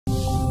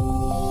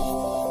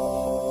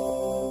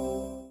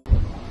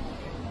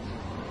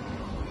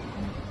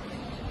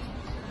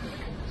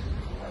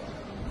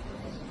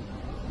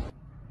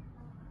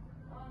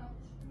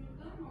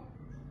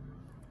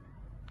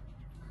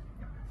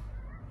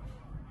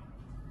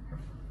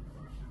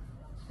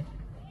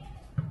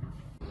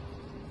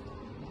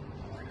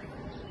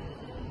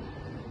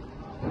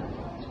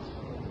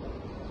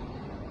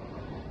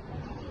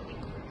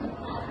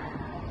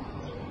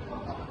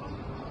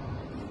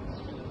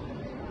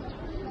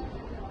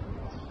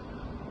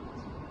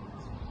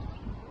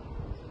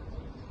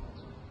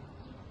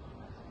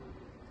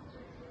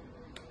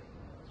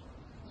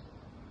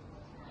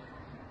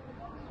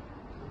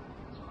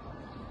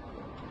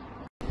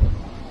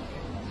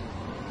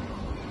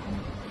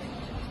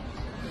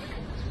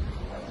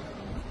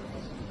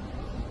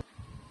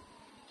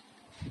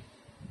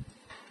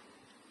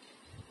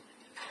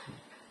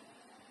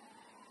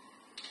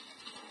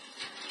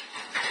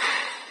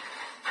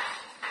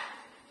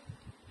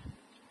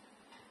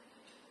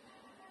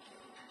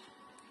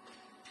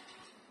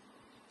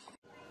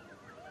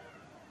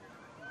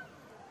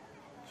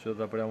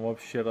Что-то прям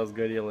вообще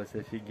разгорелось,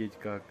 офигеть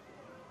как.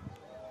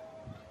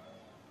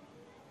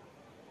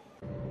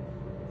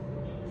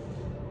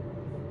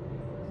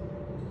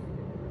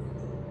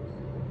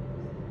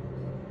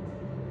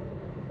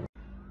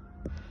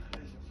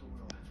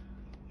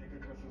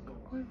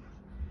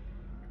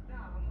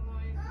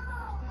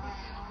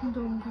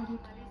 Дом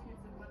горит.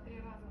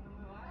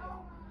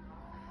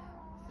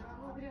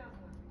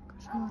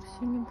 Кошмар,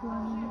 синим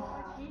пламенем.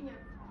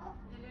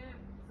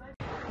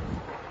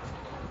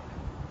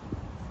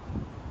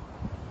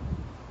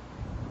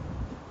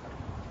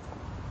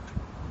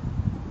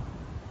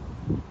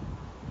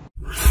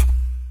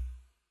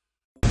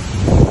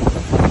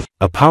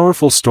 A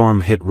powerful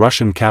storm hit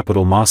Russian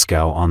capital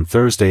Moscow on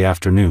Thursday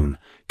afternoon,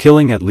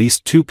 killing at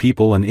least 2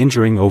 people and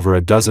injuring over a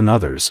dozen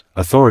others,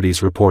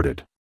 authorities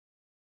reported.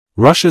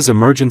 Russia's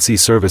Emergency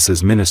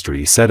Services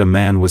Ministry said a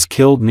man was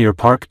killed near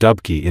Park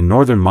Dubki in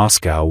northern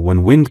Moscow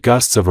when wind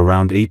gusts of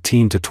around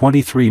 18 to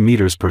 23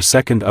 meters per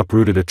second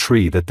uprooted a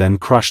tree that then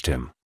crushed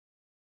him.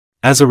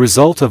 As a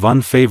result of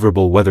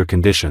unfavorable weather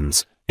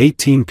conditions,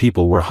 18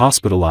 people were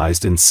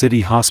hospitalized in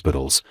city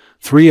hospitals,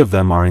 3 of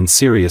them are in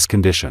serious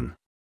condition.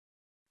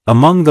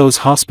 Among those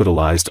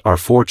hospitalized are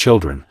 4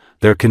 children.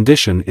 Their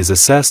condition is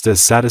assessed as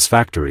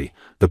satisfactory,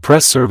 the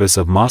press service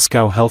of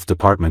Moscow Health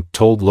Department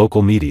told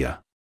local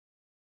media.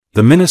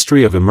 The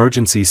Ministry of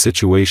Emergency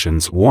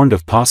Situations warned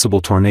of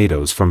possible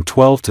tornadoes from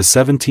 12 to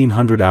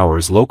 1700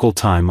 hours local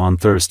time on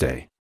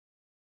Thursday.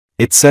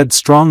 It said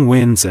strong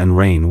winds and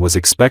rain was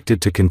expected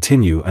to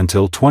continue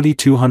until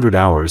 2200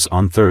 hours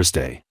on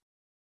Thursday.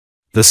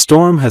 The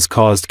storm has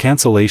caused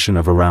cancellation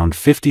of around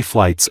 50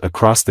 flights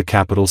across the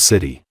capital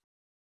city.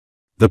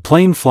 The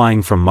plane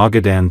flying from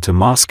Magadan to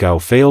Moscow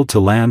failed to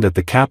land at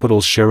the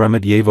capital's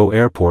Sheremetyevo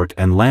airport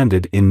and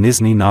landed in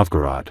Nizhny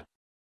Novgorod.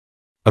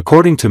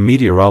 According to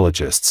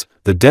meteorologists,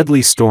 the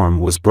deadly storm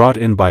was brought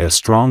in by a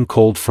strong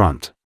cold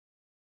front.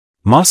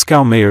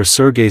 Moscow Mayor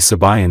Sergei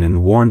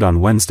Sobyanin warned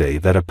on Wednesday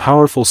that a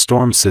powerful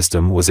storm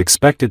system was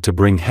expected to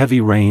bring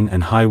heavy rain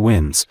and high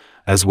winds,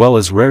 as well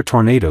as rare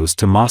tornadoes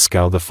to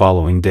Moscow the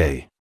following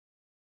day.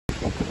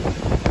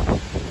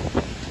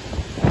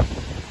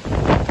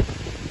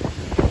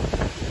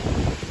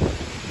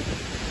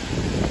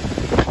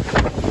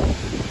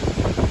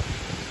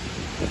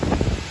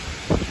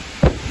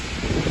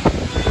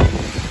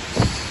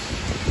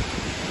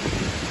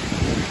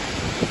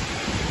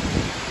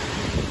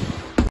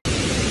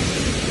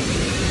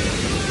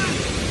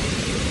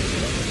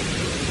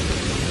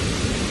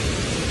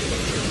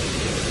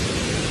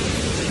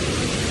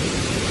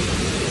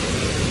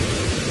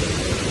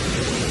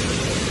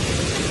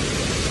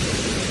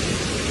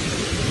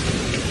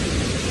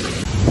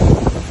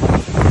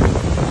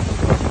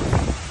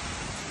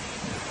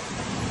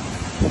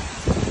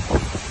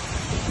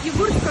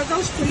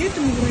 Сказал, что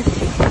летом в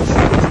России.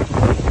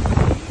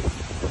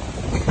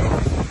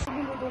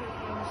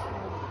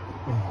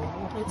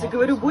 Я тебе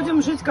говорю,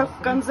 будем жить как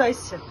в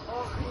Канзасе.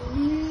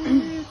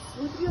 Охренеть!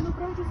 Смотри, оно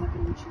правда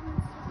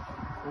закручивается.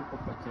 Опа,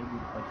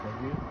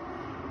 потяги.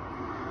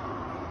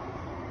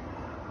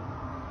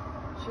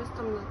 Сейчас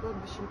там на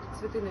кладбище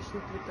цветы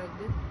начнут летать,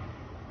 да?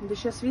 Да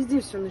сейчас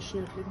везде все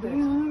начнет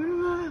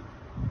летать.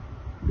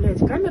 Блять,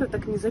 камера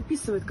так не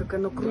записывает, как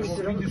оно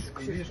крутится.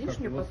 Видишь,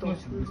 мне потом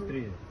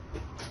быстрее.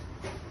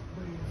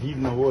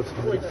 Видно, вот,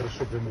 смотри,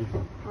 хорошо прям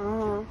видно.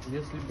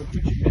 Если бы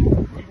чуть-чуть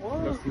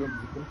рассъем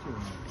закрутил.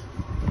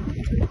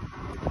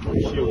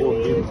 Вообще,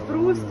 вот, видно.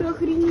 Просто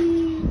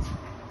охренеть.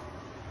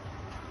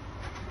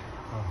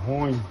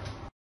 Огонь.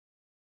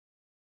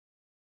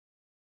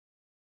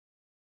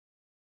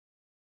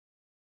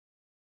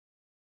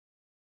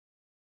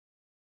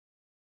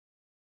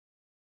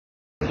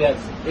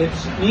 Это ж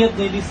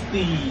медные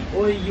листы.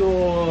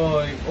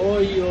 Ой-ой,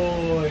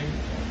 ой-ой.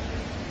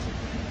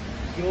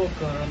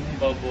 Ёкарный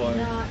бабай.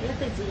 Да,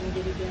 это деньги,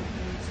 ребята.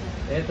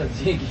 Это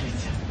деньги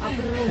летят.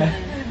 Огромные.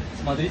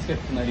 Смотрите, как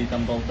фонари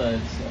там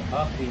болтаются.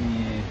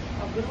 Охренеть.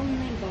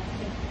 Огромные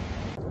бабки.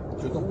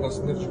 Что там про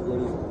смерч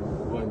говорил,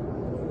 Вань?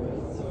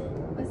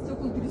 А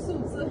стекла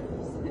трясутся.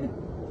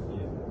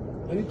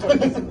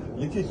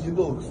 Лететь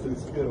недолго с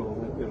 31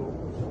 на 1.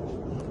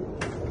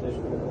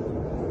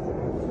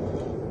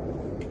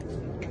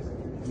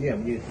 Не,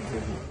 мне это не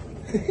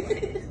кажется.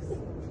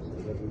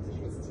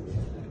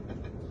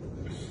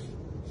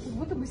 Как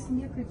будто бы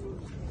снег идет.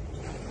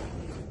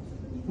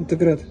 Это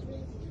град.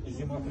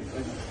 Зима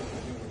приходит.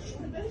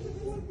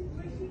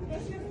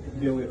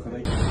 Белые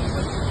ходаки.